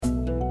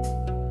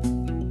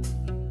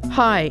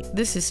Hi,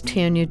 this is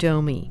Tanya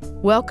Domi.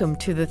 Welcome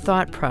to The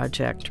Thought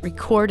Project,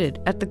 recorded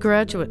at the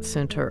Graduate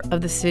Center of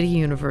the City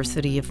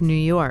University of New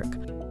York,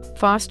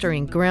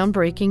 fostering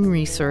groundbreaking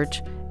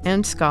research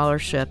and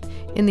scholarship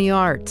in the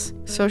arts,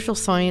 social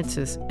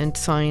sciences, and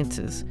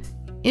sciences.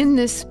 In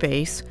this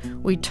space,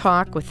 we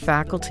talk with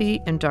faculty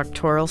and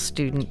doctoral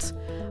students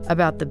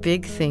about the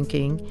big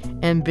thinking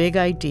and big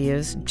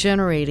ideas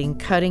generating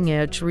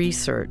cutting-edge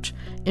research,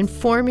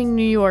 informing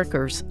New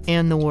Yorkers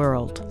and the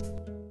world.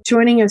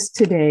 Joining us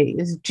today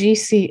is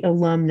GC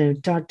alumna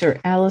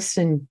Dr.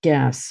 Allison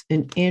Guess,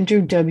 an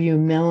Andrew W.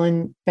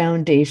 Mellon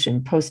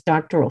Foundation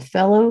Postdoctoral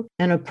Fellow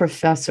and a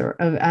Professor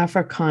of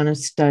Africana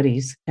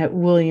Studies at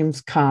Williams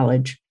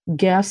College.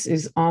 Guess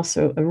is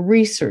also a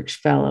Research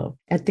Fellow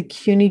at the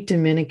CUNY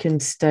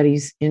Dominican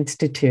Studies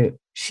Institute.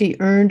 She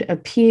earned a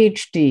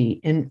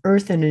Ph.D. in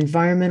Earth and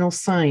Environmental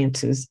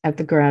Sciences at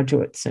the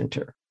Graduate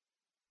Center.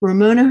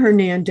 Ramona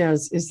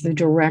Hernandez is the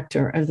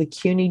director of the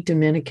CUNY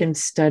Dominican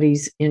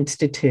Studies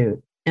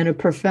Institute and a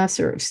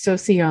professor of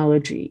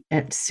sociology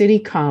at City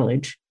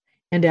College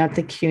and at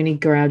the CUNY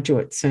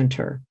Graduate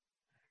Center.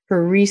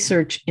 Her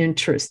research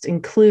interests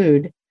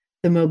include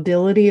the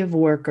mobility of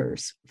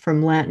workers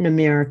from Latin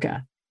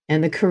America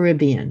and the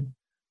Caribbean,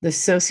 the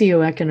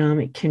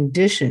socio-economic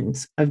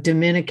conditions of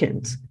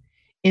Dominicans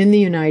in the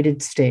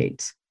United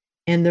States,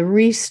 and the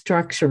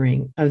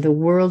restructuring of the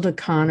world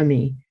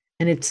economy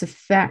and its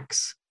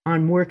effects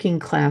on working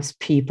class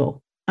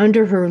people.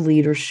 Under her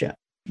leadership,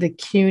 the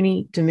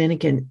CUNY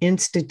Dominican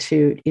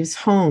Institute is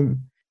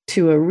home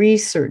to a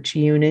research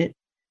unit,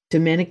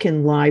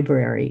 Dominican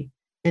Library,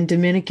 and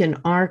Dominican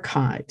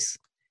Archives,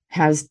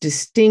 has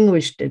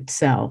distinguished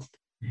itself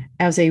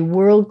as a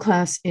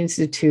world-class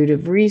institute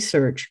of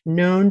research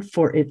known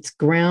for its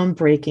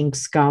groundbreaking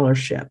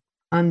scholarship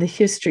on the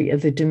history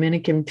of the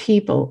Dominican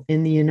people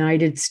in the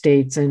United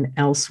States and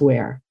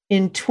elsewhere.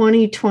 In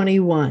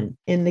 2021,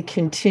 in the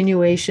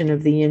continuation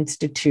of the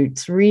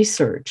Institute's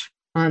research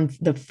on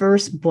the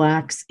first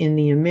Blacks in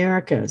the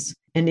Americas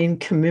and in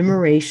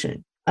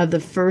commemoration of the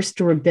first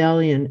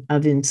rebellion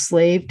of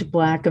enslaved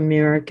Black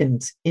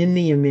Americans in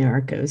the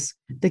Americas,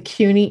 the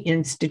CUNY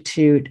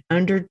Institute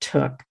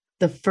undertook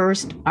the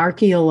first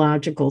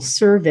archaeological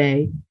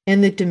survey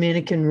in the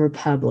Dominican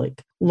Republic,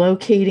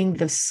 locating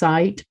the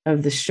site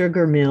of the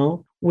sugar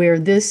mill where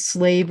this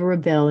slave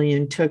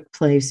rebellion took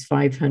place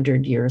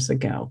 500 years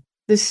ago.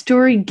 The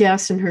story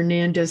Guess and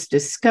Hernandez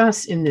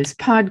discuss in this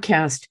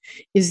podcast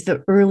is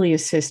the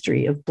earliest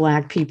history of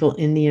Black people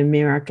in the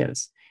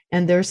Americas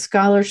and their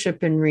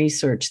scholarship and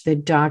research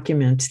that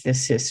documents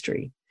this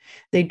history.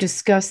 They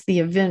discuss the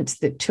events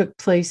that took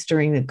place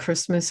during the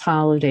Christmas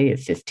holiday of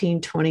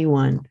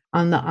 1521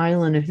 on the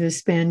island of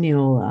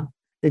Hispaniola,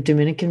 the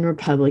Dominican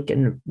Republic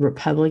and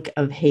Republic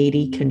of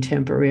Haiti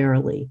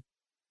contemporarily.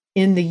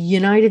 In the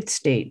United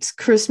States,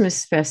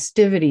 Christmas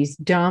festivities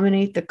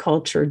dominate the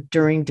culture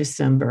during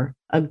December.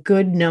 A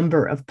good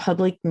number of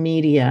public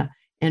media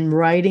and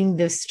writing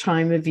this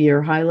time of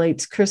year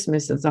highlights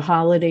Christmas as a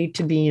holiday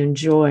to be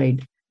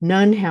enjoyed.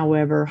 None,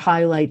 however,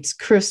 highlights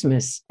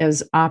Christmas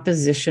as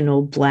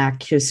oppositional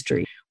Black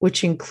history,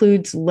 which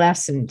includes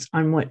lessons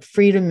on what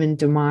freedom and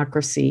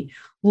democracy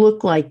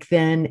look like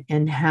then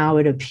and how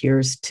it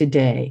appears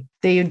today.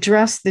 They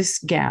address this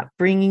gap,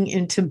 bringing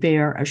into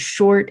bear a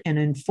short and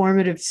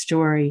informative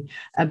story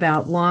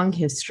about long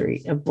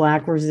history of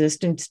Black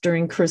resistance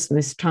during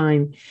Christmas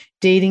time,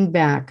 dating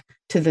back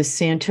to the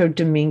Santo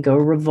Domingo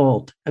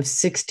Revolt of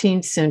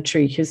 16th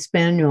century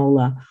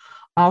Hispaniola,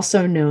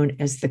 also known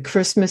as the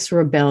Christmas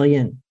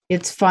Rebellion.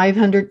 Its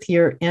 500th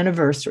year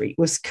anniversary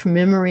was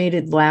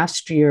commemorated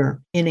last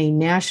year in a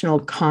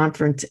national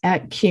conference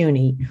at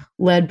CUNY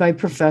led by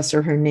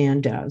Professor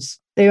Hernandez.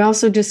 They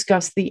also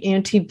discussed the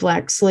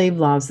anti-Black slave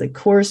laws that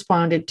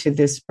corresponded to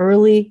this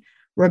early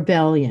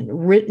rebellion,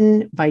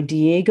 written by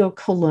Diego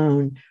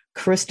Colón,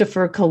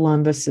 Christopher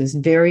Columbus's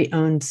very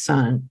own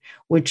son,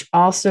 which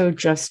also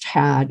just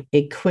had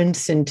a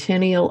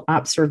quincentennial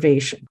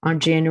observation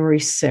on January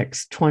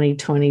 6,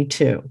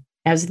 2022.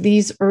 As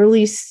these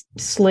early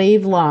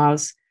slave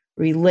laws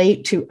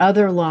relate to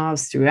other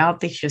laws throughout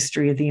the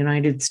history of the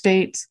United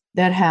States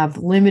that have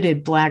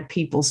limited Black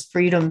people's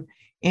freedom,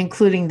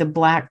 including the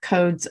Black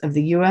codes of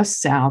the U.S.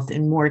 South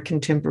and more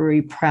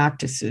contemporary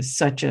practices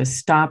such as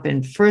stop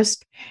and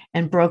frisk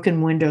and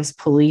broken windows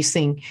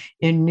policing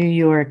in New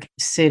York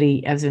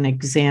City as an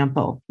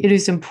example. It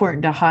is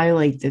important to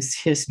highlight this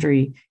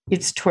history,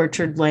 its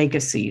tortured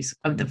legacies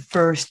of the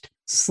first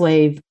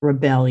slave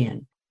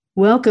rebellion.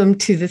 Welcome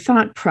to the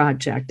Thought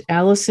Project,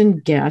 Allison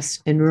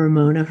Guess and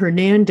Ramona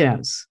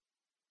Hernandez.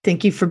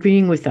 Thank you for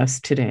being with us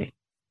today.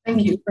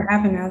 Thank you for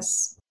having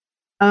us.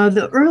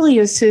 The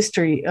earliest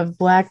history of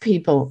Black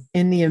people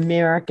in the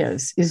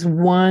Americas is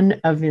one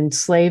of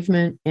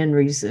enslavement and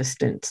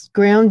resistance.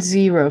 Ground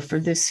zero for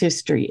this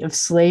history of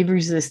slave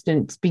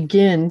resistance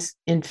begins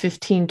in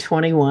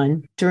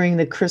 1521 during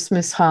the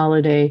Christmas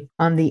holiday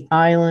on the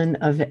island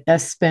of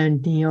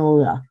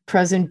Hispaniola,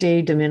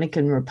 present-day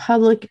Dominican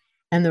Republic,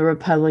 and the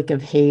Republic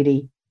of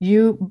Haiti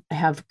you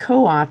have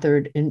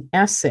co-authored an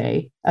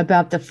essay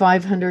about the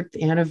 500th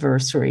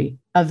anniversary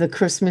of the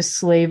Christmas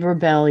Slave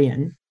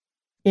Rebellion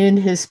in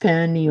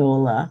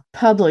Hispaniola,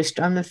 published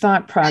on the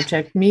Thought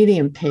Project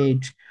Medium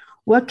page.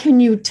 What can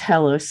you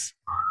tell us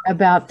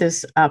about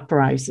this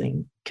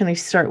uprising? Can I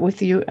start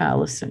with you,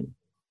 Allison?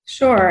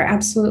 Sure,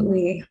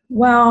 absolutely.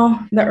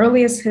 Well, the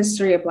earliest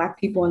history of Black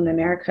people in the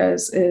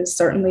Americas is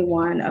certainly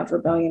one of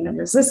rebellion and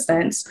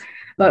resistance.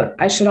 But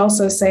I should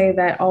also say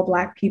that all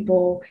Black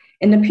people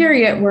in the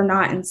period were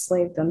not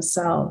enslaved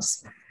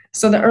themselves.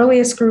 So the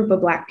earliest group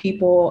of Black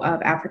people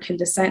of African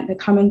descent that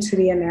come into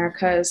the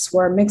Americas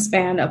were a mixed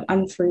band of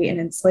unfree and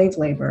enslaved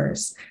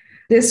laborers.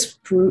 This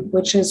group,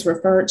 which is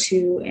referred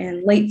to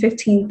in late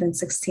 15th and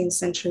 16th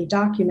century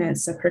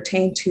documents that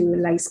pertain to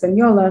La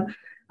Hispaniola,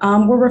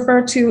 were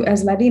referred to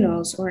as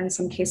Latinos, or in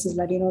some cases,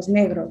 Latinos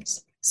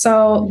Negros.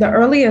 So the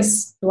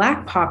earliest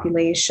Black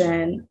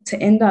population to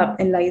end up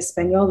in La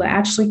Hispaniola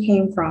actually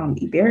came from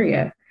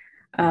Iberia.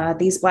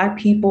 These Black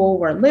people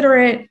were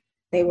literate.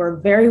 They were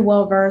very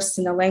well versed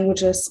in the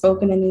languages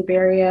spoken in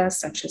Iberia,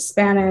 such as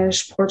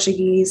Spanish,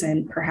 Portuguese,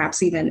 and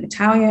perhaps even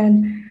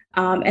Italian.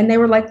 And they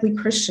were likely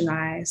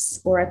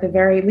Christianized, or at the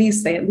very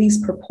least, they at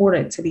least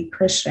purported to be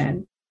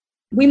Christian.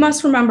 We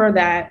must remember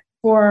that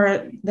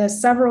for the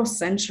several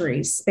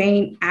centuries,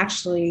 Spain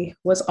actually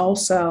was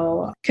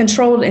also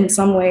controlled in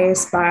some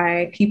ways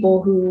by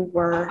people who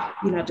were,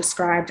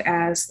 described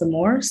as the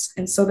Moors.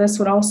 And so this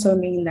would also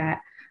mean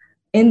that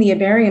in the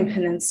Iberian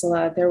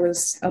Peninsula, there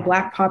was a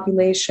Black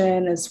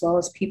population as well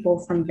as people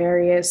from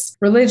various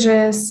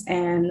religious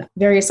and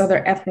various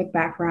other ethnic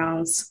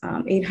backgrounds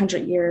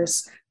 800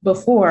 years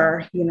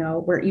before,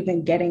 we're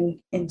even getting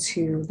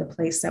into the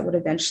place that would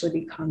eventually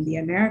become the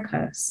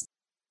Americas.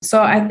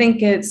 So I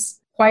think it's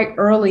quite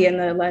early in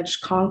the alleged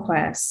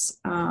conquest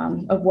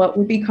of what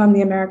would become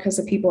the Americas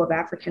of people of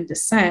African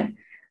descent,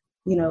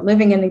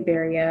 living in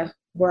Iberia,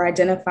 were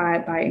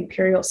identified by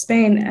Imperial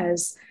Spain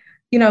as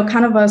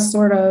kind of a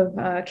sort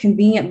of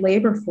convenient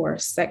labor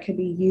force that could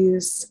be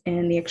used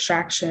in the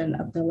extraction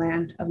of the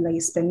land of La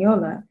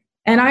Hispaniola.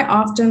 And I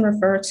often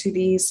refer to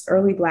these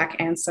early Black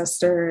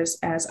ancestors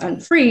as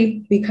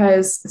unfree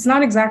because it's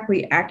not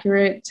exactly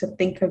accurate to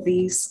think of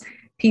these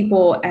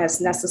people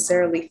as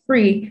necessarily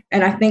free.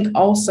 And I think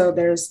also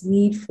there's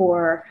need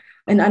for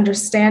an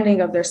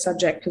understanding of their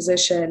subject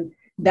position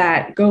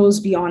that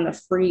goes beyond the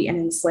free and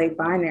enslaved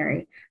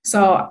binary.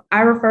 So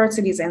I refer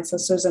to these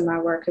ancestors in my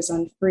work as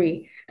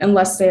unfree,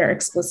 unless they are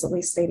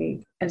explicitly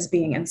stated as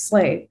being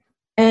enslaved.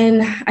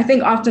 And I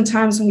think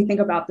oftentimes when we think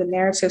about the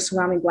narrative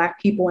surrounding Black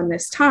people in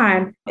this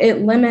time,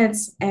 it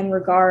limits and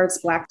regards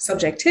Black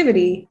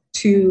subjectivity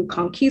to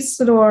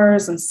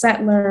conquistadors and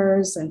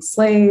settlers and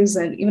slaves,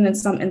 and even in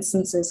some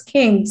instances,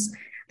 kings.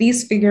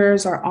 These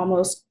figures are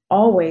almost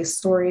always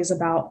stories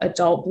about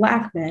adult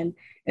Black men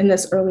in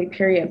this early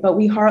period, but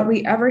we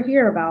hardly ever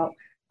hear about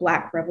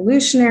Black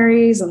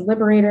revolutionaries and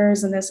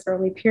liberators in this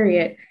early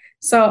period.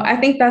 So I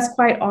think that's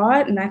quite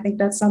odd, and I think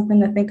that's something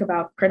to think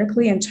about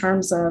critically in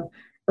terms of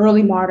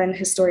early modern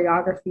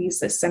historiographies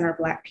that center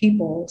Black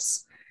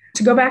peoples.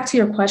 To go back to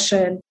your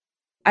question,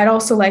 I'd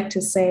also like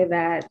to say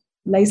that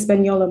La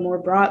Hispaniola more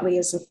broadly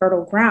is a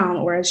fertile ground,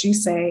 or as you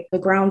say, the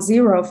ground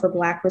zero for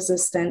Black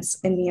resistance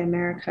in the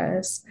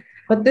Americas.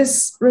 But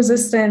this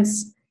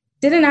resistance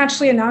didn't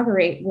actually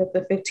inaugurate with the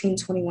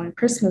 1521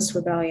 Christmas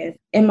Rebellion.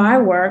 In my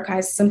work,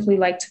 I simply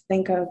like to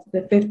think of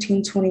the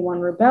 1521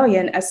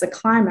 Rebellion as the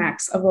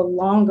climax of a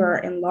longer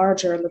and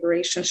larger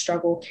liberation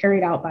struggle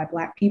carried out by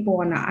Black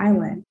people on the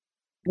island.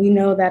 We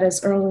know that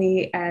as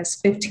early as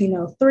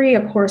 1503,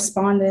 a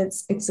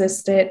correspondence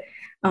existed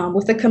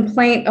with a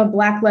complaint of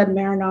Black-led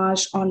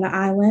marronage on the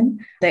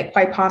island that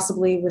quite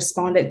possibly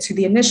responded to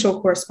the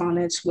initial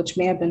correspondence, which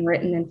may have been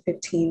written in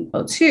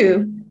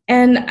 1502.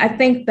 And I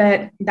think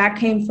that that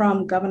came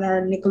from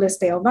Governor Nicolas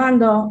de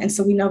Ovando, and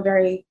so we know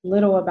very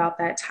little about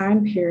that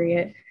time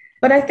period.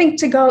 But I think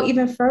to go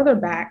even further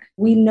back,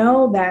 we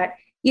know that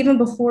even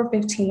before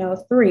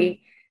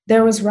 1503,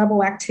 there was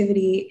rebel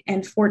activity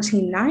in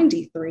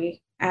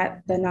 1493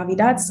 at the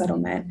Navidad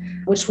settlement,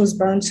 which was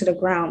burned to the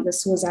ground.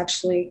 This was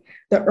actually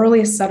the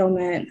earliest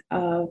settlement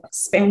of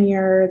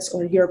Spaniards,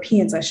 or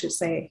Europeans, I should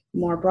say,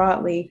 more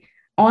broadly,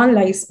 on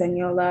La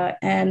Hispaniola.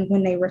 And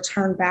when they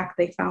returned back,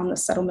 they found the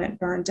settlement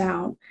burned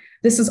down.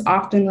 This is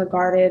often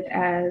regarded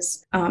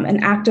as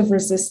an act of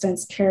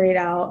resistance carried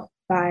out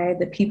by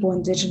the people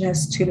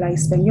indigenous to La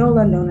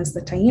Hispaniola, known as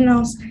the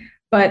Taínos.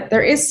 But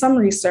there is some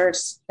research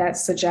that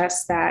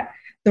suggests that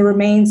the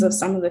remains of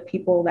some of the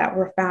people that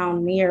were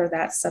found near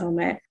that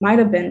settlement might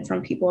have been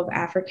from people of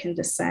African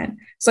descent.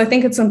 So I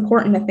think it's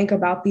important to think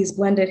about these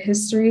blended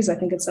histories. I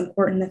think it's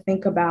important to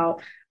think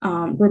about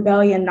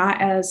rebellion not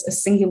as a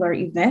singular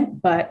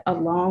event, but a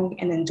long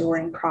and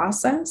enduring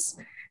process,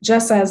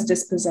 just as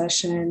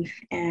dispossession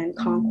and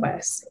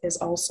conquest is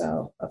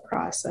also a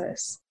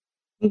process.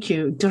 Thank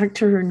you.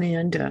 Dr.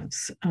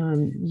 Hernandez,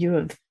 you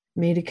have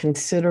made a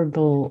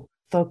considerable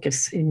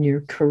focus in your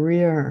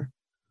career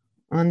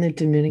on the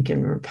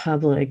Dominican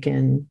Republic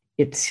and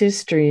its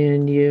history,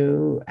 and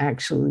you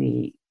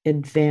actually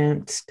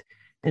advanced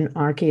an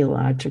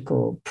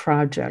archaeological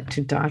project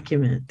to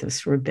document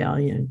this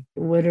rebellion.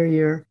 What are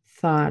your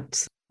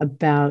thoughts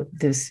about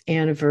this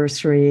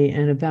anniversary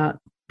and about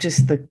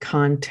just the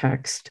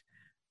context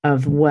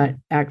of what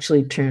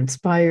actually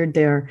transpired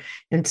there?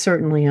 And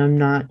certainly I'm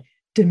not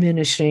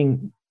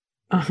diminishing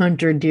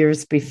 100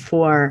 years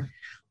before,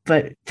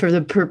 but for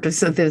the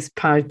purpose of this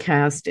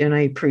podcast, and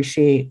I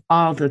appreciate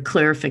all the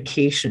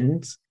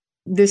clarifications,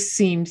 this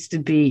seems to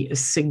be a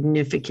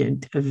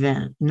significant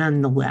event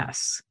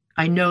nonetheless.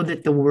 I know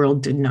that the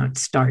world did not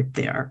start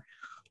there,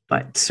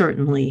 but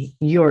certainly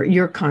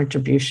your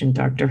contribution,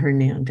 Dr.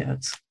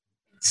 Hernandez.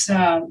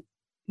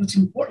 It's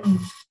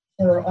important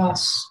for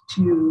us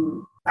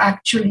to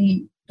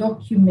actually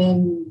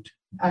document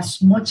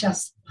as much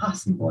as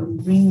possible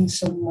and bring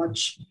so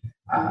much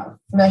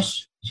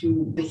flesh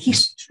to the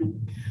history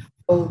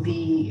of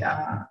the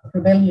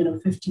rebellion of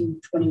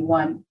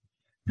 1521,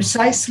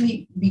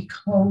 precisely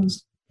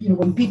because,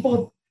 when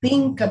people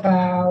think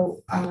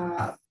about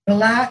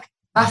Black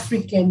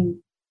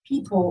African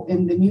people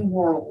in the New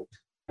World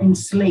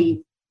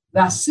enslaved,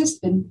 that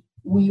system,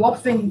 we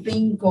often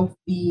think of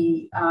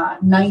the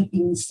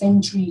 19th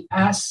century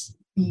as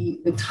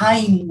the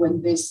time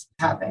when this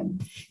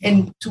happened.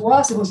 And to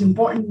us, it was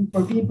important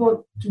for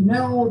people to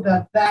know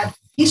that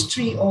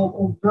history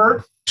of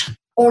birth,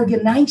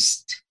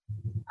 organized,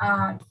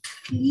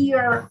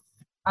 clear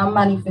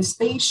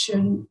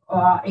manifestation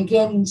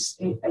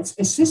against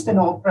a system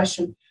of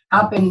oppression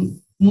happened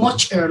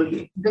much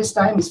earlier. This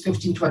time is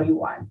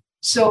 1521.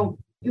 So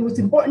it was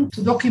important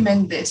to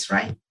document this,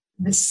 right?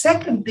 The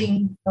second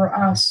thing for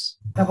us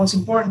that was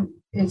important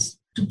is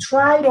to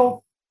try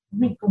to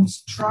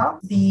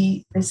reconstruct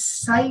the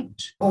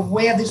site of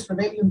where this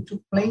rebellion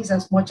took place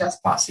as much as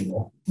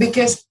possible,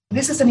 because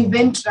this is an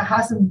event that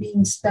hasn't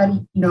been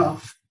studied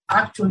enough,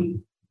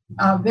 actually,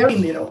 very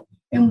little.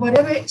 And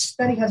whatever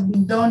study has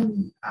been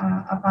done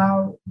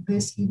about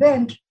this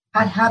event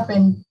had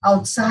happened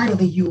outside of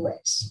the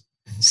US.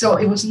 So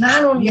it was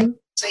not only a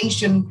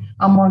conversation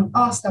among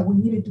us that we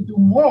needed to do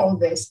more of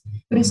this,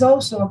 but it's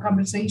also a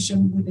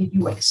conversation with the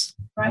US,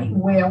 right?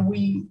 Where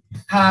we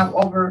have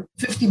over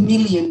 50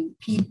 million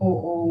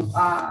people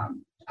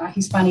of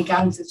Hispanic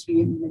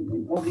ancestry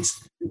and all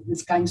these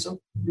kinds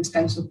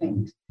of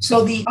things.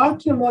 So the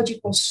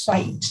archaeological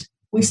site,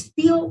 we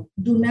still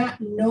do not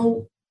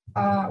know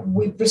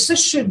with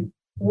precision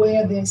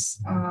where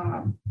this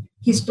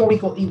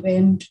historical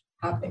event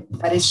happened.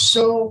 That is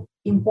so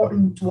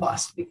important to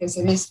us because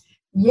it is,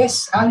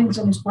 yes,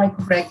 Allison is quite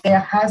correct. There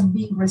has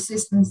been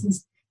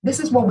resistances. This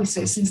is what we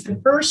say. Since the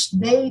first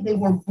day they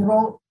were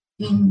brought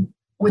in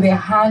with their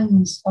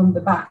hands on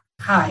the back,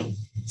 high.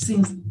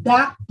 Since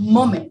that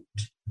moment,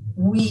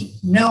 we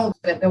know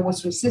that there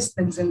was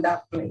resistance in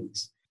that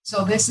place.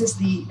 So this is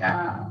the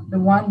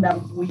one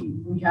that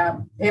we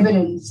have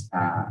evidence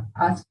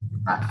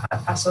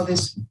as of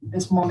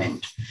this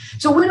moment.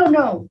 So we don't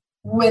know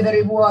whether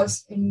it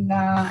was in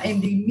the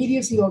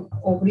immediacy of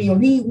Rio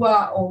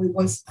Ligua or it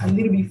was a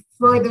little bit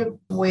further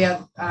where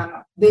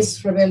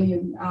this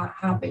rebellion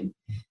happened.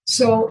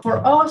 So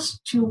for us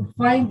to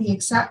find the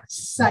exact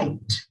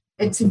site,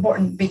 it's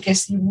important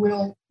because it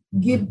will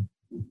give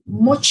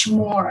much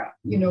more,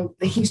 the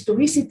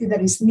historicity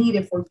that is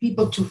needed for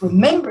people to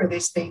remember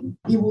this thing.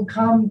 It will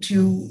come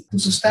to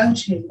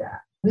substantiate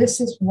that.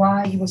 This is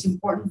why it was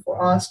important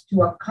for us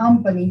to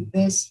accompany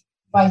this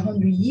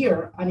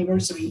 500-year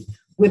anniversary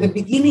with the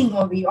beginning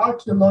of the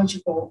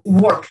archaeological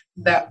work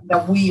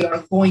that we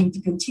are going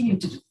to continue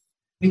to do.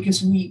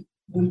 Because we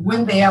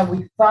went there,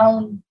 we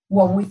found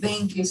what we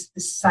think is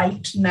the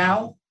site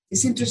now.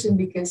 It's interesting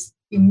because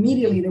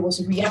immediately there was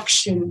a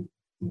reaction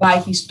by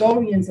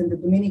historians in the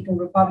Dominican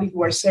Republic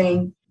who are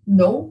saying,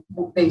 no,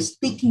 they're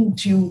sticking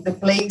to the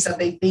place that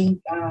they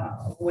think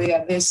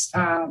where this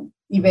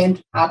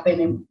event happened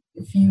in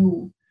a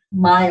few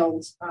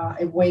miles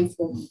away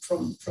from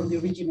the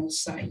original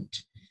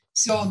site.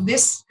 So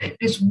this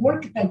is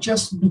work that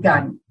just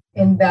began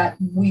and that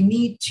we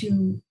need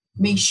to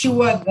make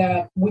sure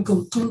that we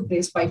conclude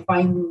this by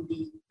finding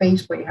the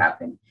place where it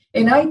happened.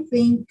 And I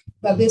think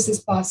that this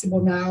is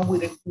possible now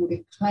with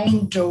a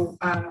kind of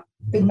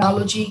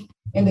technology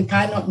and the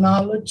kind of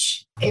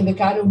knowledge and the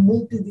kind of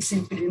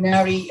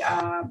multidisciplinary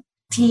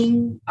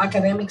team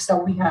academics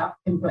that we have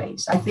in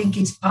place. I think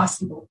it's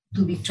possible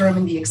to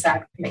determine the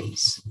exact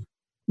place.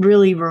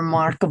 Really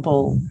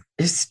remarkable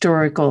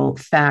historical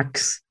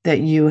facts that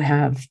you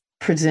have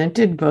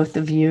presented, both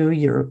of you,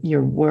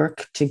 your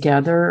work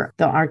together,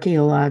 the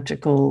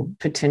archaeological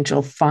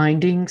potential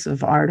findings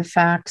of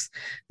artifacts,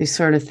 these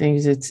sort of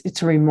things.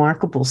 It's a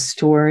remarkable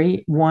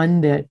story,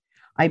 one that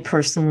I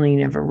personally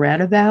never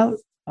read about.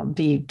 I'll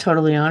be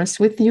totally honest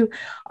with you.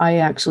 I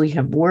actually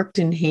have worked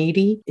in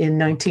Haiti in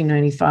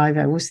 1995.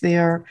 I was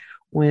there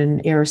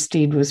when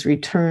Aristide was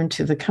returned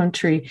to the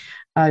country.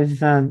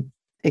 I've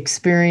it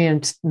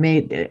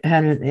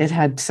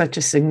had such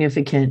a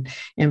significant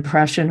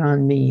impression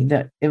on me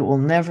that it will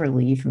never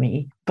leave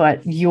me.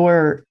 But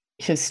your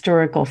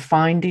historical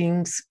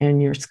findings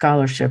and your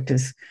scholarship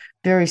is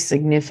very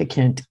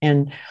significant.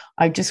 And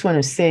I just want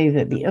to say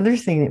that the other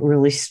thing that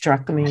really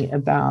struck me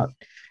about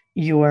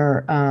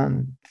your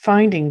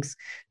findings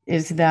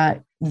is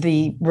that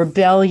the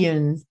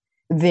rebellion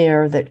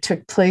there that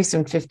took place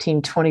in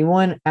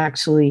 1521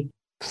 actually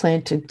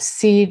planted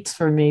seeds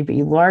for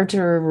maybe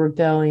larger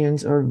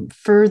rebellions or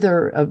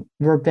further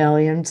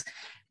rebellions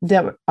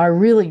that are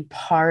really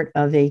part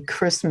of a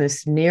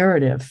Christmas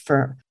narrative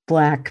for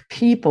Black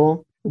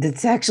people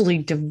that's actually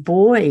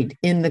devoid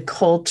in the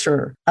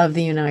culture of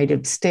the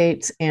United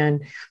States.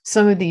 And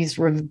some of these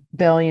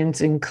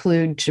rebellions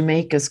include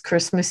Jamaica's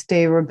Christmas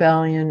Day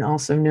Rebellion,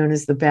 also known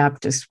as the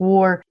Baptist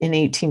War in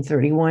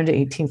 1831 to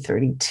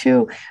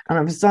 1832. And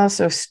I was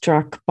also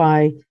struck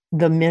by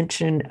the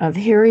mention of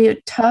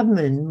Harriet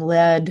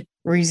Tubman-led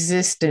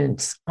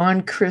resistance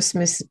on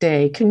Christmas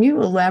Day. Can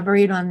you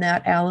elaborate on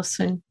that,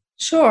 Allison?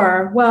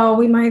 Sure. Well,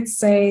 we might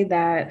say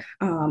that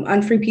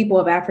unfree people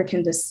of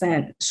African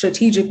descent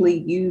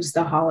strategically used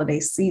the holiday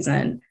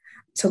season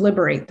to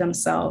liberate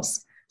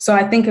themselves. So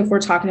I think if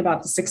we're talking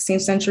about the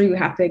 16th century, we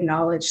have to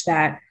acknowledge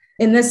that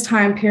in this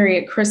time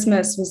period,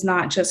 Christmas was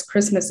not just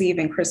Christmas Eve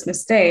and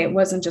Christmas Day. It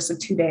wasn't just a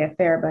 2-day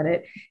affair, but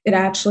it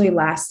actually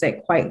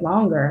lasted quite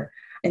longer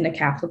in the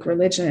Catholic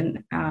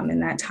religion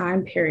in that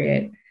time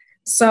period.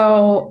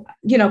 So,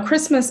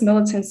 Christmas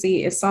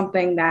militancy is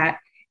something that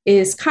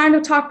is kind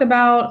of talked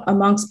about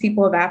amongst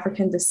people of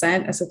African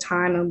descent as a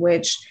time in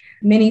which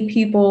many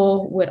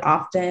people would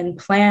often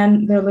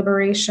plan their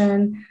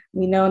liberation.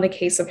 We know in the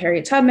case of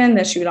Harriet Tubman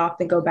that she would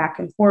often go back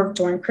and forth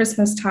during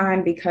Christmas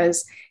time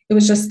because it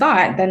was just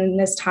thought that in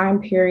this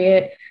time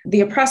period,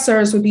 the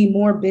oppressors would be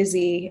more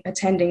busy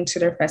attending to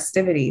their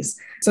festivities.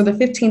 So the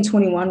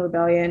 1521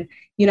 rebellion,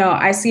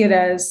 I see it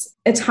as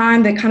a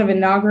time that kind of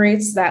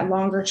inaugurates that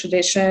longer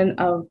tradition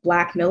of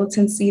Black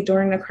militancy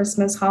during the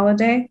Christmas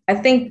holiday. I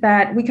think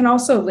that we can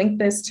also link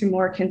this to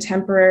more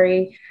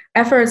contemporary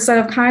efforts that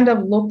have kind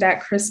of looked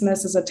at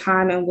Christmas as a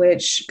time in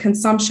which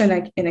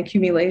consumption and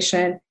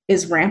accumulation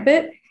is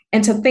rampant.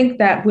 And to think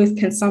that with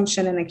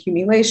consumption and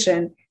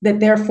accumulation,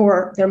 that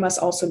therefore there must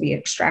also be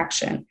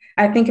extraction.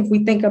 I think if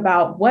we think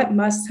about what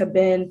must have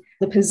been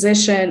the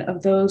position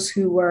of those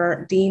who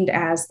were deemed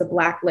as the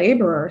Black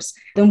laborers,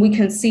 then we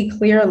can see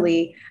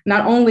clearly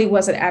not only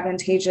was it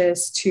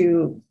advantageous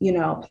to,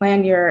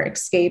 plan your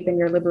escape and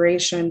your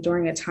liberation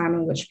during a time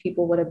in which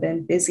people would have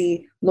been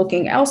busy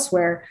looking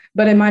elsewhere,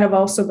 but it might have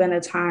also been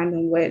a time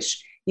in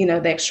which,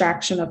 the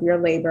extraction of your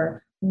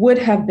labor would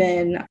have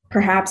been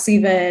perhaps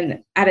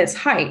even at its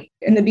height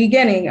in the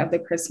beginning of the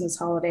Christmas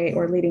holiday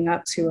or leading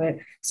up to it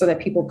so that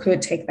people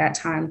could take that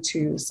time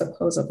to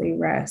supposedly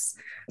rest.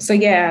 So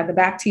the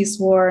Baptiste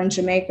War in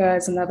Jamaica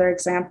is another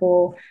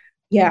example.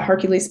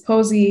 Hercules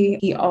Posey,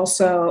 he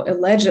also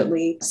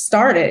allegedly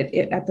started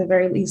it at the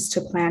very least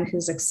to plan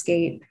his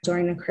escape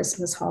during the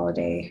Christmas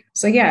holiday.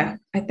 So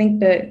I think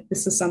that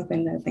this is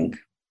something to think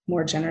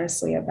more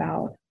generously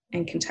about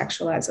and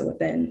contextualize it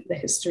within the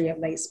history of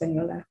La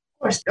Hispaniola.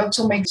 Of course, it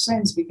also makes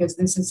sense because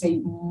this is a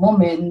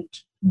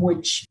moment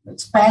which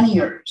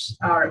Spaniards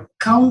are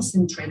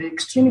concentrated,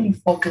 extremely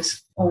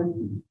focused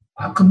on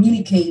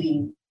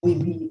communicating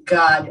with the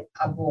God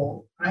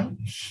above, right?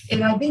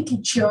 And I think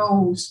it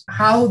shows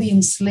how the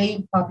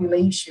enslaved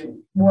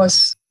population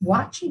was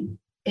watching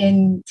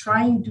and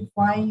trying to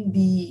find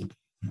the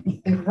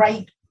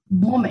right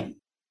moment,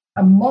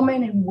 a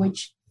moment in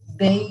which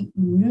they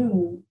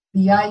knew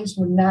the eyes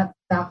were not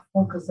that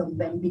focused on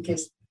them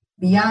because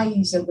the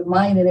eyes and the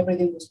mind and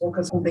everything was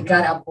focused on the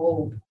God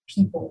above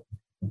people.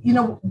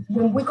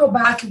 When we go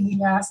back and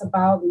we ask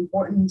about the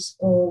importance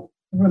of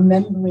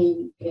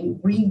remembering and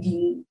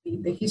bringing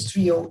the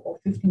history of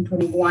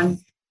 1521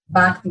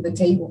 back to the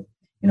table,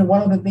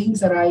 one of the things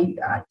that I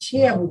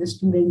share with the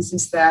students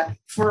is that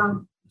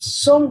for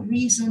some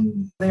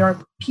reason, there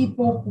are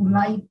people who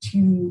like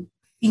to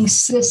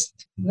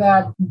insist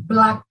that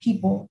Black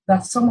people,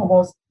 that some of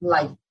us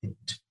liked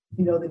it,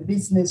 the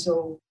business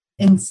of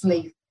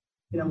enslavement.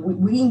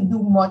 We didn't do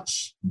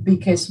much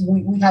because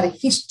we had a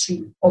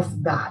history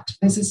of that.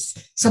 This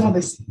is some of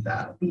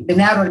the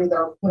narrative that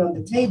are put on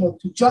the table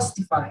to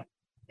justify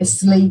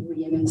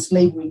slavery and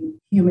enslaving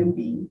human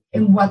beings.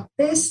 And what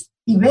this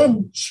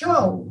event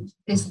shows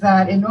is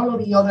that in all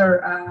of the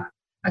other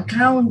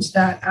accounts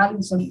that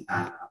Allison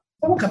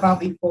spoke about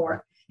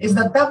before, is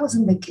that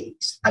wasn't the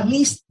case, at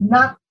least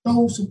not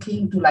those who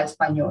came to La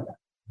Hispaniola.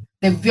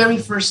 The very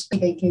first day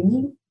they came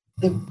in,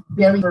 the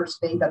very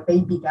first day that they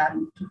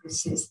began to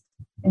resist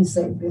and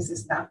say, this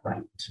is not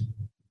right.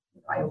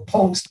 I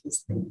oppose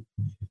this thing.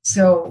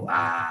 So,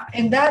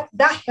 and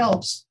that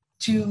helps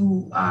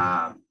to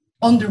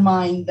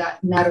undermine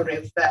that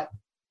narrative that,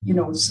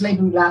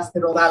 slavery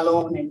lasted all that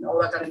long and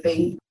all that kind of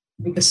thing,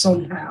 because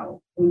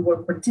somehow we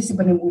were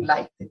participants and we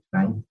liked it,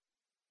 right?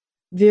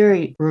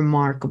 Very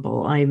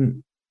remarkable.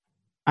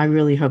 I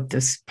really hope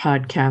this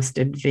podcast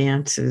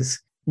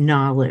advances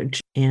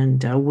knowledge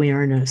and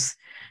awareness.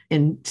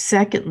 And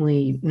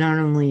secondly, not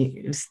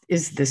only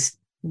is this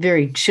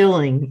very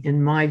chilling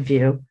in my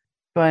view,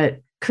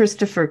 but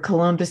Christopher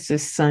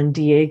Columbus's son,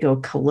 Diego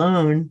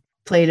Colón,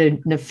 played a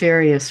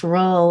nefarious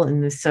role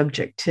in the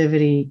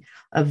subjectivity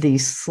of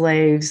these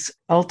slaves,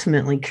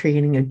 ultimately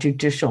creating a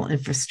judicial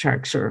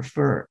infrastructure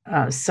for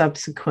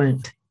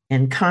subsequent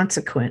and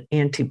consequent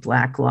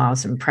anti-Black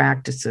laws and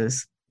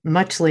practices,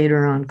 much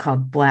later on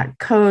called Black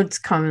codes,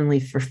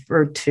 commonly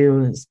referred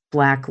to as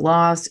Black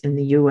laws in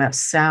the U.S.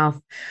 South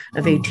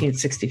of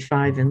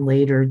 1865, and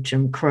later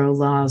Jim Crow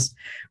laws,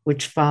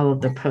 which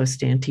followed the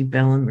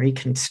post-antebellum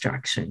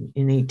Reconstruction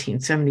in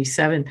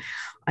 1877.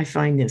 I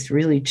find this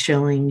really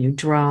chilling. You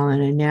draw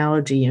an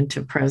analogy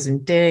into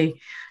present day,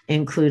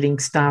 including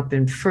stop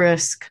and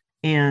frisk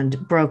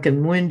and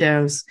broken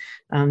windows.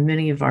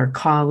 Many of our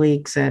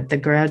colleagues at the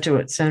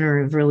Graduate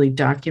Center have really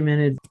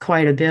documented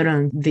quite a bit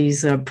on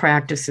these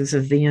practices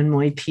of the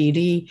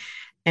NYPD.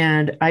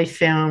 And I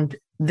found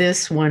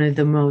this one of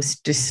the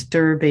most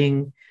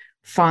disturbing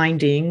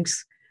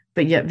findings,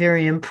 but yet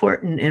very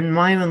important. And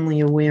my only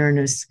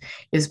awareness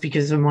is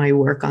because of my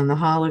work on the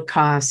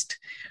Holocaust,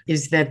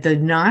 is that the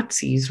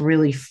Nazis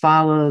really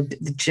followed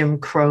the Jim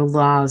Crow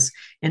laws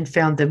and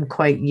found them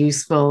quite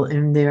useful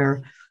in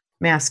their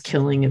mass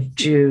killing of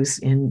Jews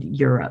in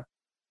Europe.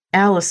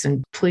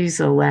 Allison, please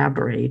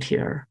elaborate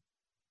here.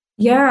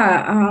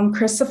 Yeah,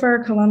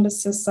 Christopher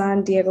Columbus's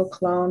son, Diego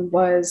Colón,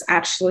 was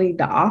actually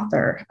the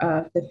author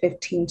of the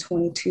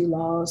 1522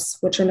 laws,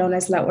 which are known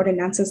as Las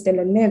Ordenanças de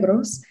los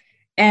Negros.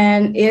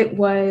 And it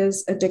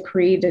was a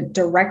decree that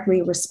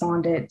directly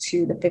responded to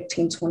the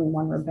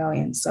 1521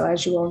 rebellion. So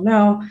as you all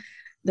know,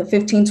 the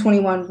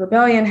 1521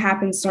 rebellion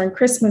happens during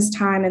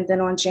Christmastime, and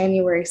then on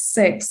January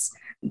 6th,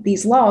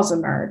 these laws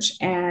emerge,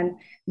 and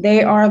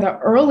they are the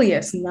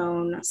earliest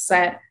known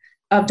set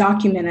of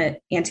documented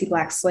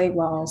anti-Black slave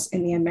laws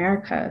in the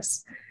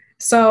Americas.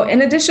 So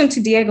in addition to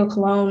Diego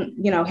Colón,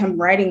 him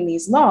writing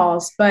these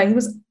laws, but he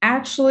was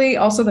actually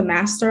also the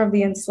master of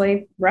the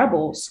enslaved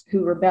rebels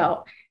who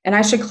rebelled. And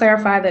I should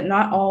clarify that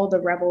not all the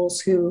rebels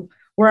who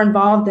were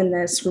involved in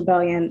this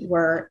rebellion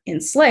were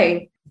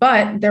enslaved,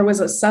 but there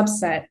was a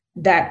subset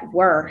that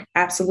were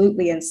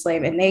absolutely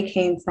enslaved, and they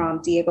came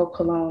from Diego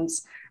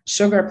Colón's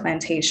sugar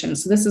plantation.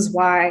 So this is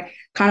why,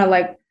 kind of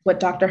like what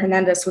Dr.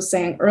 Hernandez was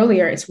saying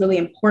earlier, it's really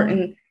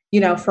important,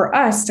 for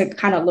us to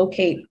kind of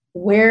locate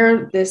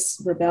where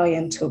this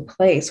rebellion took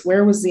place,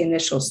 where was the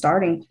initial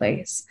starting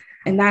place.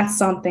 And that's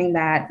something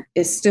that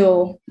is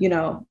still,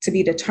 to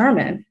be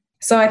determined.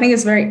 So I think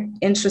it's very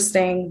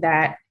interesting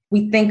that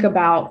we think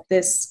about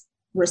this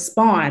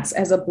response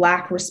as a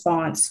Black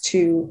response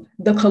to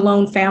the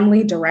Colón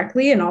family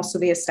directly, and also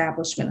the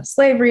establishment of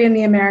slavery in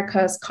the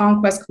Americas,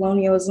 conquest,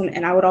 colonialism,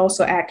 and I would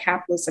also add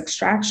capitalist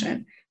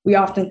extraction. We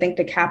often think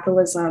that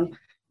capitalism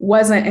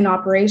wasn't in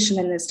operation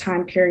in this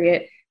time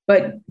period,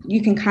 but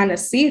you can kind of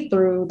see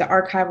through the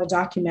archival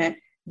document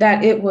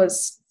that it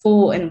was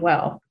full and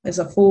well, as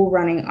a full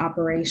running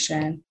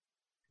operation.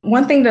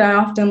 One thing that I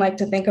often like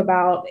to think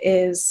about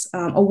is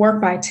a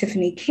work by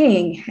Tiffany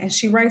King, and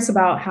she writes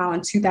about how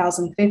in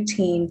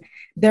 2015,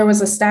 there was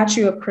a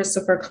statue of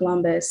Christopher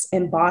Columbus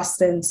in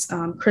Boston's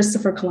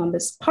Christopher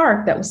Columbus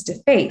Park that was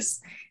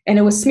defaced, and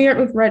it was smeared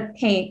with red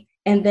paint,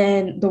 and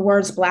then the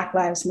words Black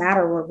Lives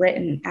Matter were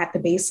written at the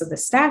base of the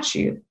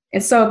statue.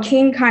 And so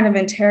King kind of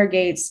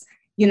interrogates,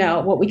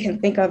 what we can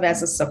think of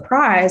as a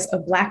surprise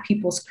of Black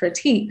people's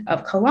critique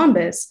of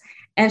Columbus.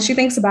 And she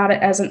thinks about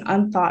it as an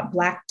unthought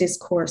Black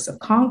discourse of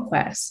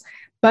conquest.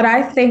 But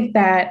I think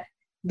that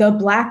the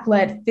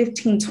Black-led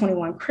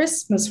 1521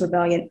 Christmas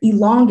Rebellion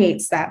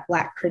elongates that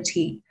Black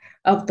critique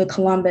of the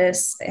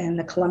Columbus and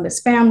the Columbus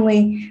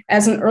family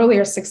as an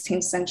earlier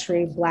 16th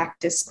century Black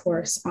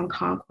discourse on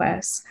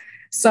conquest.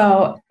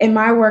 So in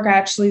my work, I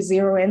actually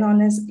zero in on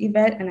this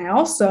event, and I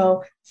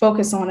also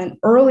focus on an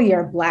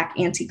earlier Black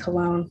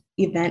anti-Colón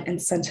event and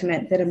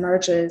sentiment that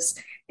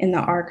emerges in the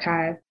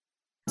archive.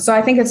 So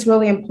I think it's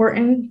really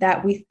important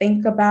that we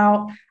think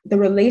about the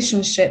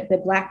relationship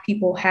that Black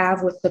people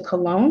have with the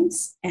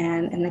Colóns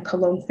and the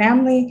Colón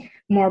family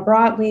more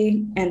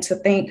broadly, and to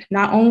think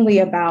not only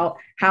about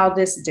how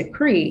this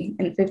decree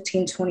in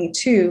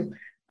 1522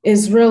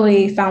 is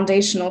really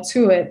foundational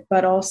to it,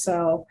 but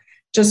also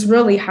just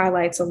really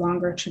highlights a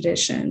longer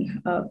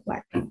tradition of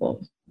Black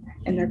people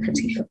and their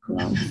critique of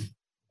Colón.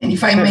 And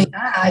if I may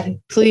add,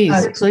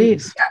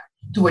 please.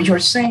 To what you're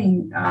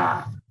saying,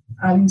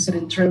 Allison,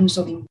 in terms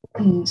of the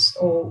importance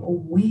of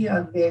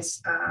where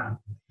this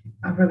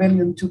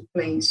rebellion took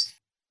place,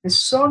 the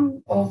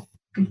son of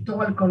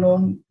Cristobal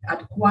Colón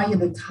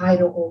acquired the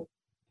title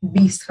of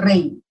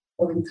Viceroy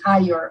of the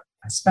entire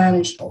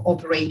Spanish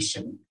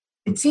operation.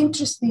 It's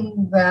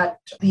interesting that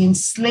the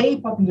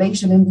enslaved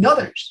population and the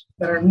others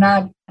that are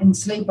not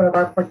enslaved but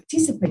are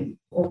participating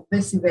of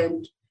this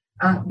event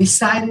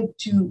decided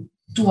to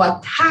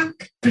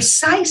attack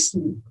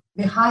precisely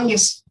the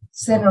highest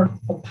center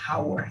of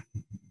power,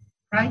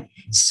 right?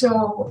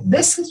 So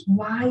this is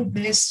why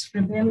this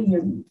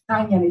rebellion,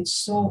 Tanya, is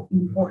so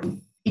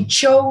important. It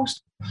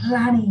shows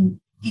planning.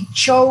 It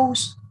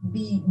shows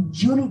the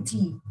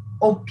unity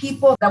of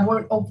people that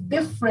were of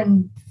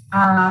different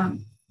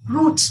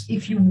roots,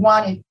 if you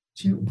wanted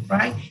to,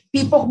 right?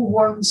 People who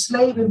were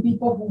enslaved and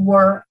people who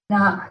were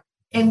not.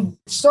 And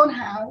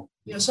somehow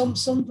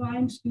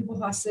Sometimes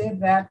people have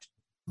said that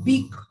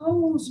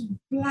because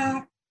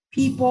Black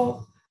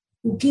people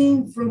who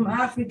came from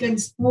Africa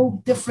and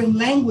spoke different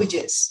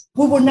languages,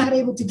 we were not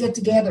able to get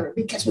together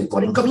because we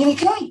couldn't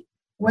communicate.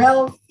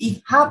 Well,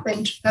 it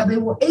happened that they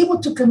were able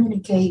to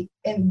communicate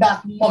in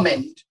that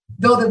moment,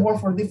 though they were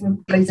from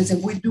different places.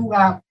 And we do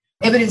have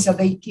evidence that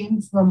they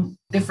came from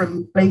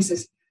different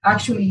places.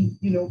 Actually,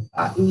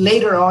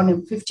 later on in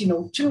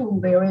 1502,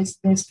 there is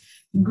this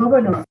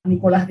governor,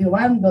 Nicolás de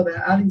Obando,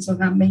 that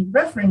Allison had made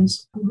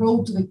reference, who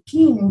wrote to the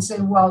king and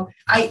said, well,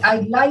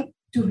 I'd like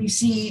to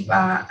receive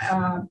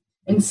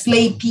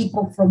enslaved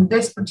people from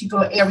this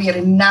particular area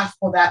and not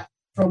for that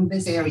from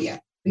this area.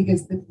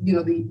 Because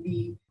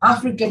the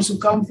Africans who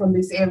come from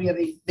this area,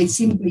 they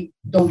simply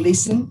don't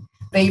listen,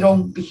 they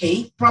don't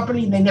behave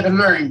properly, and they never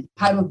learn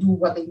how to do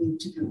what they need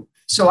to do.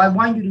 So I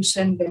want you to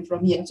send them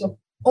from here. So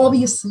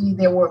obviously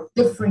there were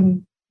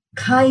different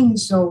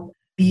kinds of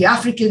the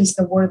Africans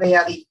that were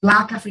there, the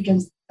Black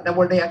Africans that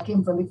were there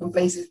came from different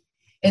places.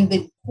 And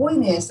the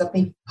point is that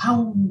they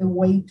found a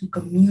way to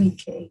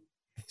communicate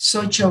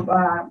such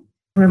a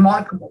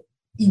remarkable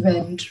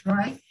event,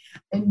 right?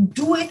 And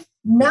do it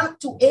not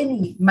to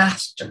any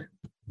master,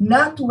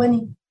 not to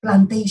any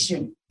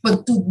plantation,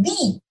 but to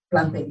the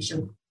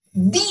plantation,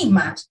 the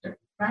master,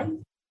 right?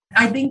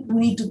 I think we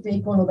need to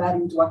take all of that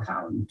into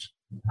account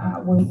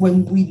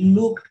when we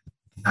look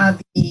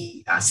at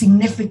the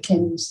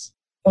significance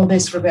of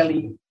this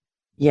rebellion.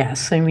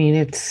 Yes, I mean,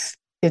 it's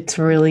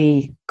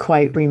really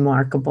quite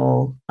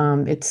remarkable.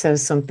 It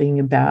says something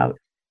about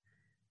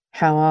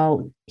how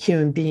all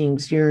human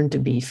beings yearn to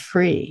be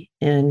free.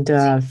 And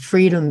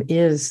freedom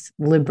is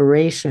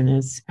liberation,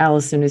 as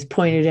Allison has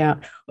pointed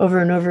out over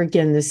and over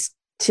again, this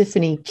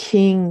Tiffany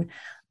King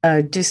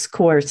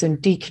discourse and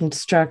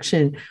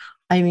deconstruction.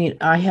 I mean,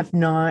 I have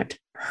not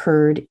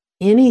heard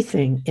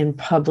anything in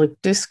public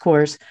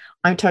discourse.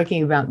 I'm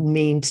talking about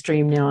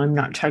mainstream now. I'm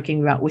not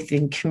talking about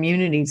within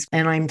communities.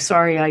 And I'm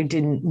sorry I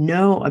didn't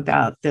know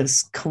about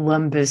this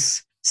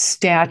Columbus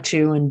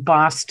statue in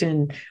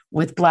Boston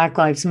with Black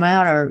Lives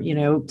Matter.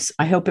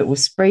 I hope it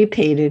was spray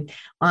painted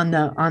on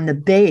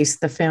the base,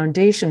 the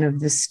foundation of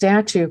the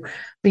statue,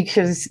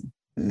 because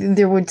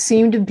there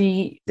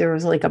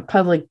was like a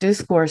public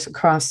discourse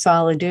across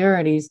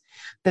solidarities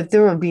that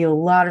there would be a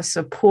lot of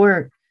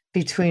support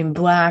between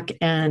Black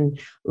and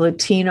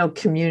Latino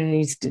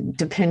communities,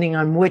 depending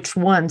on which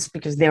ones,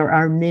 because there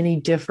are many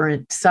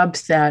different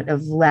subset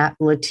of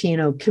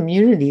Latino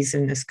communities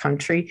in this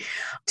country,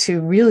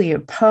 to really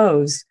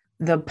oppose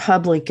the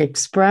public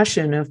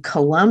expression of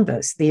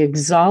Columbus, the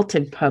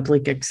exalted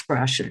public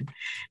expression.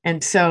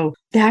 And so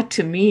that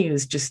to me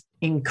is just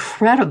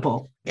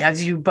incredible.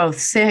 As you both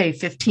say,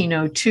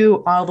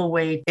 1502 all the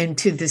way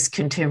into this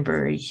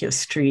contemporary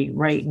history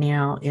right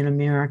now in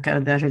America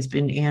that has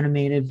been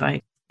animated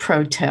by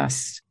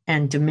protests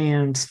and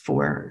demands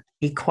for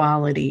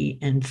equality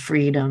and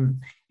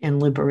freedom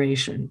and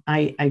liberation.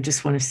 I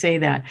just want to say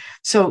that.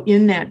 So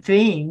in that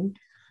vein,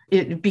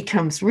 it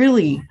becomes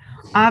really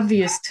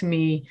obvious to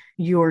me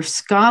your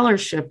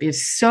scholarship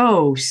is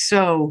so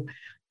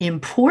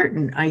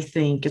important. I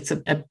think it's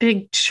a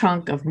big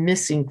chunk of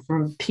missing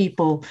from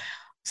people,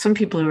 some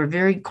people who are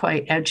very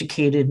quite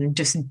educated and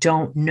just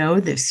don't know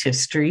this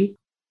history.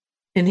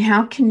 And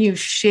how can you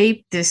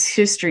shape this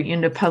history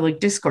into public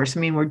discourse? I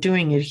mean, we're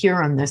doing it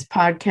here on this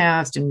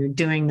podcast and you're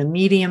doing the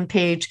Medium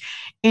page.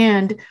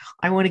 And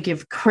I want to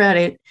give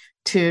credit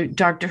to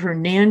Dr.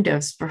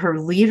 Hernandez for her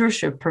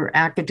leadership, her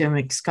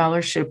academic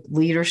scholarship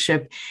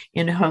leadership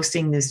in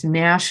hosting this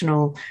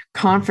national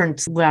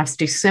conference last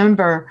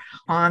December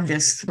on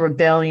this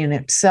rebellion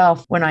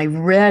itself. When I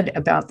read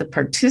about the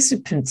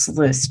participants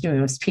list,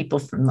 it was people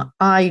from the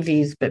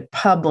Ivies, but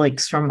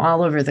publics from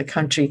all over the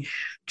country,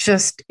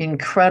 just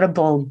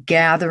incredible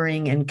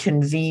gathering and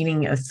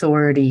convening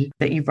authority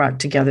that you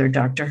brought together,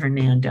 Dr.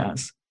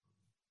 Hernandez.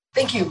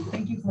 Thank you.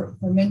 Thank you for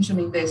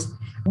mentioning this.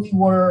 We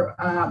were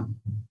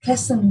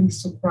pleasantly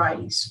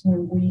surprised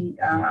when we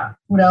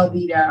put out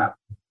the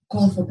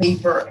call for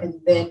paper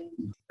and then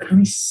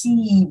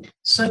received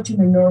such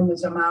an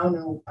enormous amount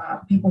of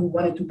people who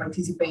wanted to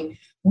participate.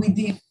 We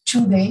did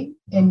 2 days,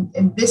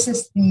 and this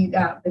is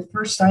the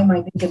first time,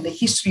 I think, in the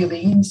history of the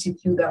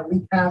Institute that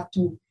we have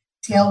to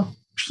tell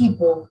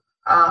people,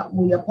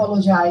 we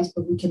apologize,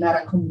 but we cannot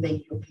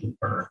accommodate your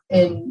paper.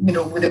 And,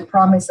 with the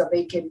promise that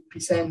they can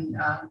present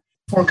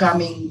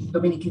forthcoming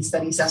Dominican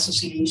Studies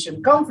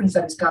Association conference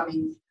that is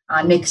coming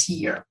next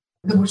year.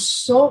 There were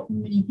so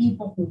many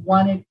people who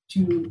wanted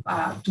to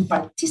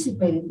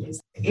participate in this.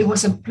 It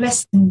was a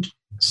pleasant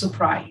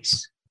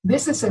surprise.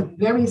 This is a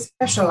very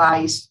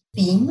specialized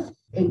theme,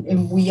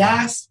 and we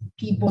asked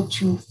people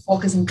to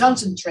focus and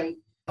concentrate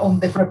on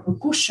the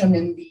repercussion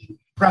and the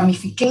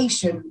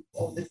ramification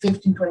of the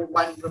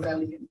 1521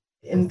 rebellion.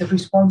 And the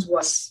response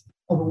was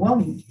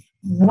overwhelming.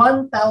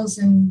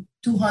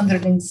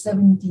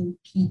 1,217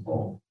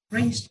 people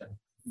registered.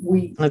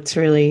 That's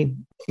really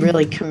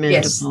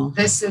commendable.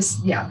 Yes,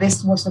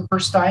 this was the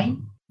first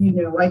time.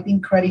 I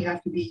think credit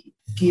has to be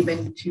given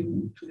to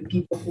the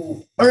people who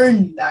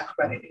earned that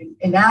credit.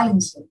 And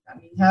Allison, I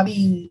mean,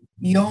 having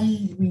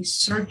young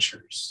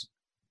researchers,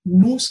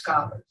 new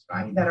scholars,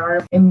 right, that are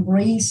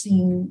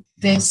embracing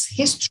this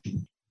history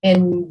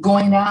and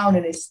going out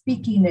and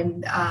speaking and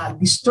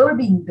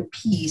disturbing the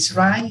peace,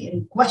 right,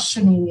 and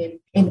questioning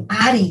and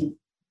adding.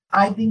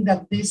 I think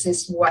that this is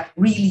what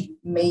really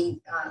made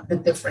the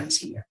difference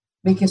here,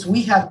 because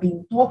we have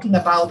been talking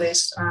about this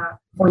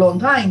for a long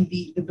time.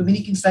 The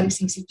Dominican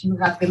Studies Institute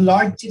has the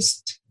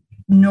largest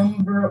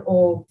number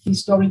of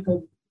historical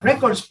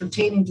records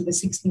pertaining to the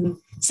 16th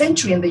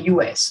century in the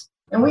US.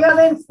 And we have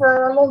been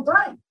for a long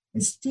time.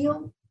 And still,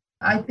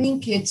 I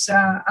think it's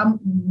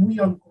we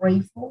are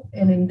grateful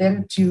and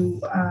indebted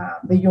to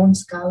the young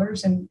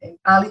scholars, and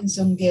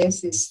Allison Guess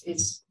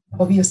is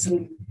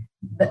obviously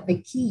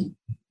the key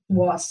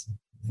was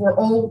for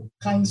all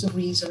kinds of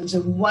reasons.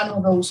 And one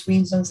of those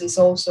reasons is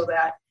also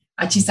that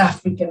she's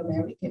African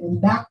American,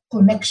 and that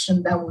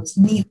connection that was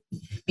needed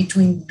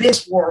between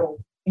this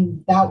world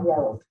and that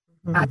world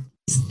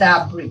is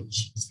that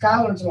bridge.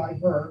 Scholars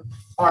like her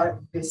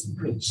are this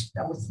bridge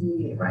that was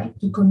needed, right?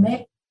 To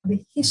connect the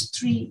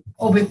history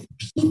of a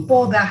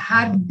people that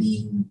had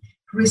been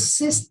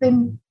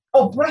resisting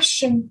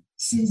oppression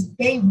since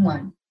day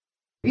one.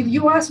 If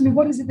you ask me,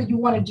 what is it that you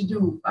wanted to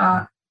do,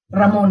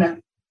 Ramona,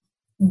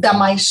 that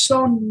my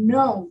son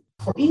know,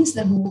 for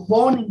instance, who was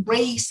born and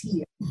raised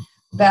here,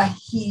 that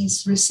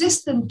his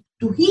resistance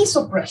to his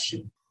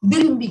oppression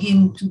didn't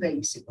begin 2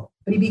 days ago,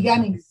 but it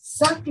began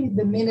exactly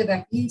the minute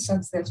that his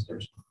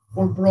ancestors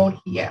were brought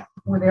here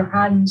with their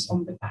hands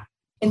on the back.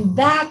 And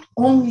that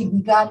only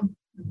began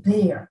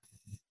there,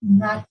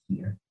 not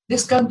here.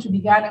 This country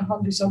began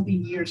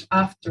 100-something years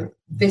after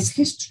this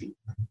history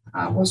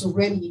was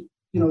already,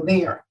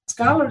 there.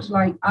 Scholars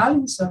like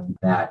Allison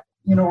that,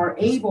 are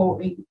able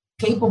and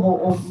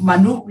capable of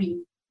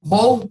maneuvering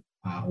both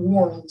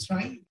worlds,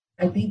 right?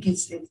 I think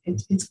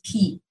it's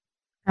key.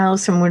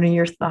 Allison, what are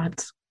your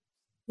thoughts?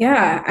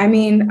 Yeah, I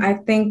mean, I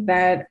think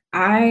that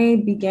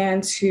I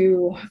began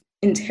to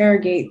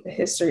interrogate the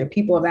history of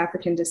people of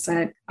African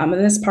descent in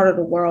this part of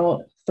the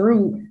world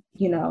through,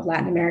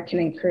 Latin American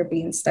and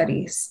Caribbean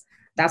studies.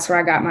 That's where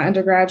I got my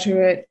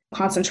undergraduate.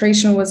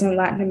 Concentration was in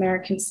Latin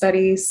American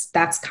studies.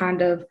 That's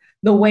kind of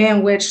the way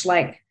in which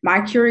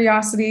my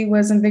curiosity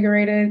was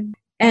invigorated.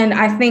 And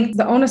I think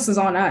the onus is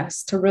on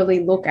us to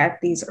really look at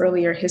these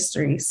earlier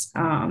histories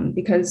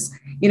because,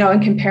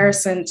 in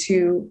comparison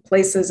to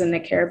places in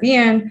the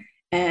Caribbean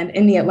and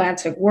in the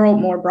Atlantic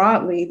world more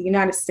broadly, the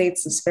United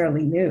States is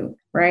fairly new,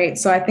 right?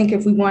 So I think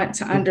if we want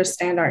to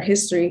understand our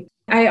history,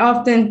 I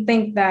often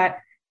think that,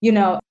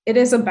 it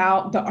is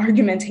about the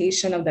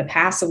argumentation of the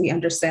past so we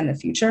understand the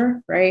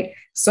future, right?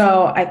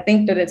 So I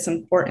think that it's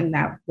important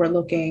that we're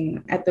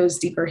looking at those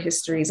deeper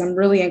histories. I'm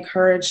really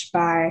encouraged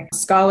by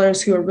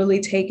scholars who are really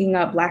taking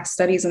up Black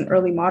studies and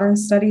early modern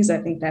studies. I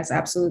think that's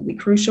absolutely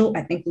crucial.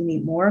 I think we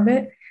need more of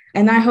it.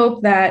 And I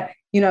hope that,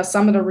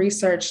 some of the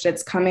research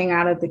that's coming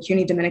out of the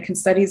CUNY Dominican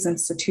Studies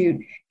Institute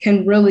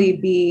can really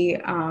be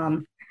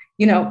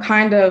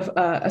kind of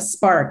a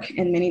spark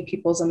in many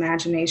people's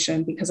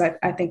imagination, because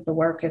I think the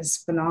work is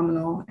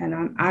phenomenal,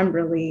 and I'm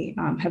really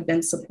have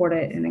been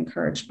supported and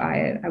encouraged by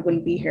it. I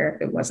wouldn't be here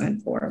if it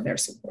wasn't for their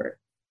support.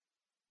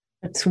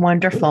 It's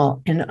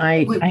wonderful. And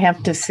I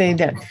have to say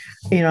that,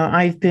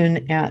 I've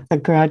been at the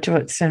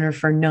Graduate Center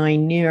for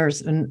 9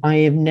 years, and I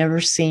have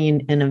never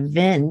seen an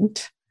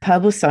event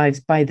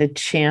publicized by the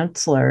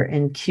chancellor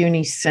in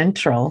CUNY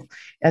Central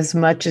as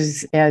much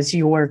as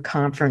your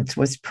conference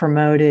was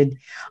promoted.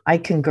 I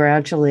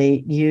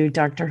congratulate you,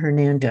 Dr.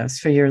 Hernandez,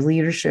 for your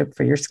leadership,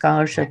 for your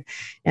scholarship.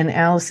 And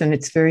Allison,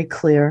 it's very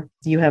clear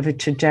you have a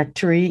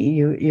trajectory.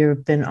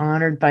 You've been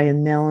honored by a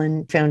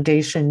Mellon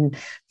Foundation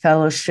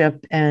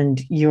Fellowship, and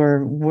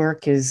your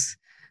work is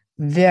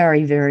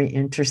very, very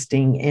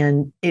interesting.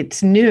 And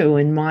it's new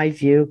in my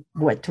view.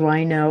 What do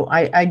I know?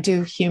 I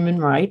do human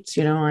rights,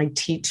 I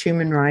teach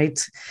human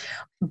rights.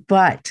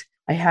 But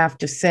I have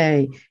to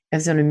say,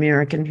 as an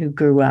American who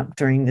grew up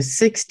during the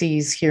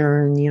 60s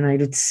here in the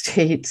United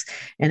States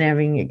and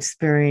having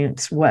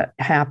experienced what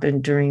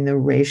happened during the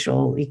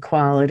racial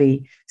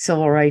equality,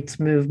 civil rights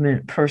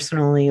movement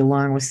personally,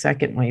 along with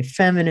second wave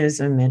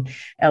feminism and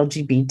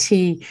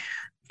LGBT,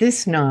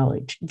 this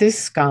knowledge, this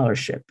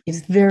scholarship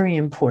is very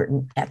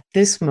important at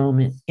this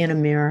moment in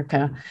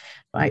America.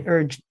 I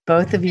urge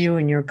both of you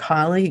and your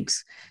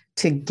colleagues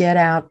to get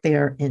out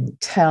there and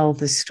tell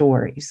the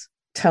stories.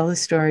 Tell the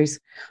stories.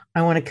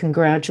 I want to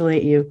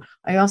congratulate you.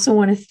 I also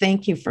want to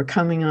thank you for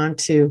coming on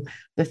to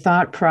the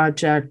Thought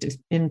Project,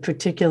 in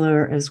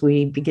particular, as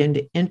we begin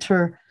to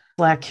enter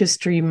Black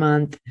History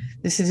Month.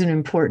 This is an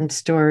important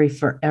story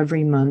for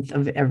every month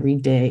of every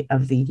day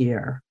of the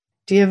year.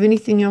 Do you have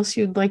anything else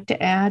you'd like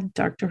to add,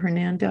 Dr.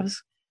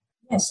 Hernandez?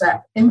 Yes,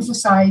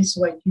 emphasize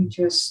what you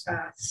just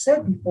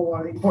said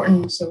before, the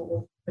importance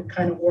of the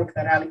kind of work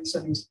that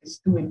Allison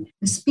is doing.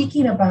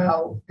 Speaking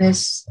about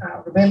this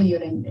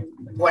rebellion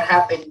and what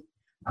happened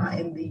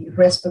in the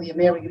rest of the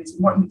Americas is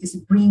important because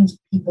it brings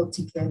people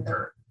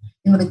together.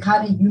 The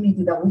kind of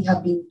unity that we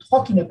have been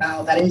talking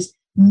about, that is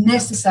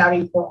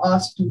necessary for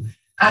us to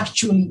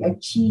actually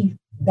achieve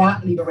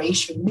that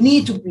liberation. We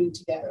need to bring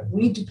together.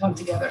 We need to come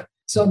together.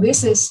 So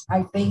this is,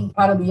 I think,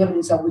 part of the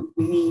evidence that we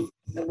need,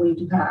 that we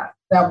need to have,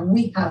 that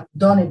we have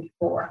done it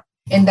before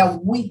and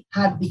that we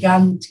have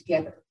begun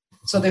together.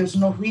 So there's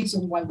no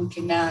reason why we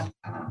cannot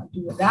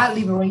do it. That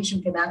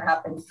liberation cannot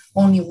happen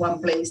only in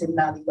one place and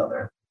not the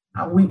other.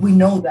 We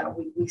know that.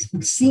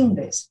 We've seen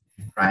this,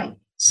 right?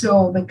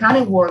 So the kind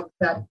of work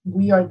that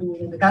we are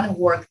doing, the kind of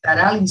work that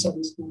Allison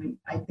is doing,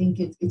 I think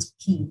it's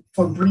key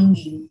for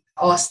bringing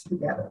us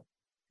together.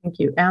 Thank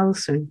you.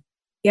 Allison.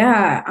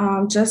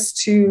 Yeah, just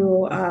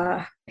to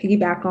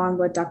piggyback on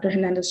what Dr.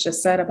 Hernandez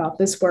just said about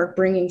this work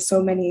bringing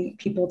so many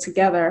people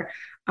together,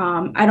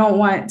 I don't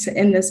want to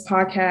end this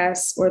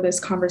podcast or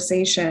this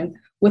conversation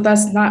with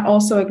us not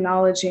also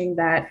acknowledging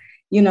that,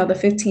 you know, the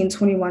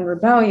 1521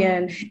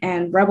 rebellion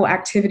and rebel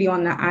activity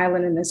on the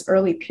island in this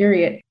early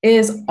period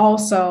is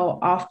also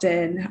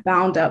often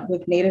bound up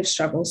with Native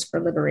struggles for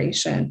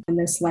liberation in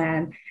this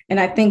land. And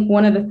I think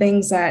one of the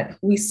things that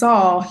we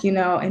saw, you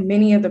know, in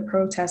many of the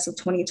protests of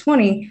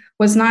 2020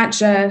 was not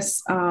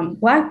just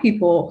Black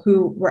people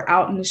who were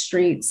out in the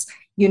streets,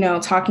 you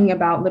know, talking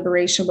about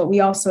liberation, but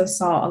we also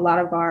saw a lot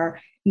of our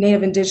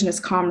Native Indigenous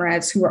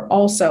comrades who were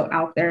also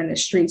out there in the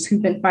streets,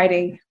 who've been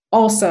fighting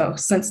also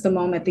since the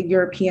moment the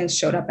Europeans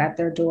showed up at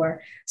their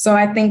door. So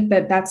I think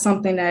that that's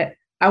something that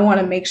I want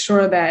to make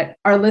sure that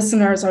our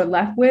listeners are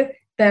left with,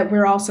 that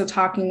we're also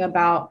talking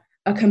about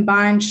a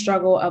combined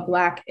struggle of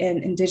Black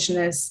and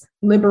Indigenous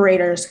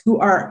liberators who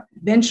are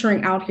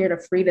venturing out here to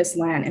free this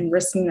land and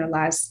risking their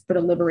lives for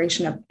the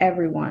liberation of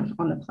everyone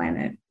on the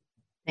planet.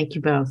 Thank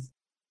you both.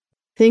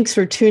 Thanks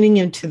for tuning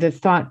into the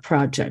Thought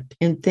Project,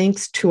 and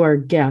thanks to our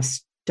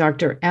guests,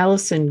 Dr.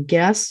 Allison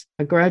Guess,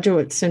 a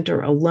Graduate Center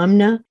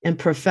alumna and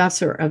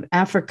Professor of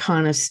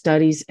Africana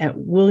Studies at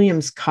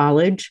Williams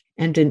College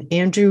and an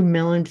Andrew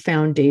Mellon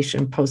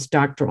Foundation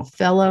Postdoctoral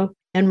Fellow,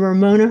 and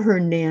Ramona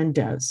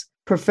Hernandez,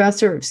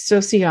 Professor of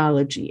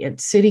Sociology at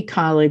City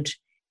College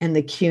and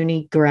the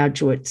CUNY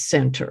Graduate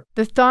Center.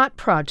 The Thought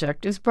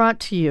Project is brought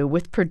to you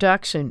with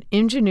production,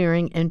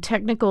 engineering, and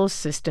technical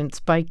assistance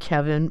by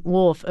Kevin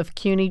Wolf of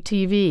CUNY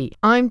TV.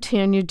 I'm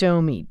Tanya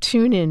Domi.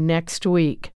 Tune in next week.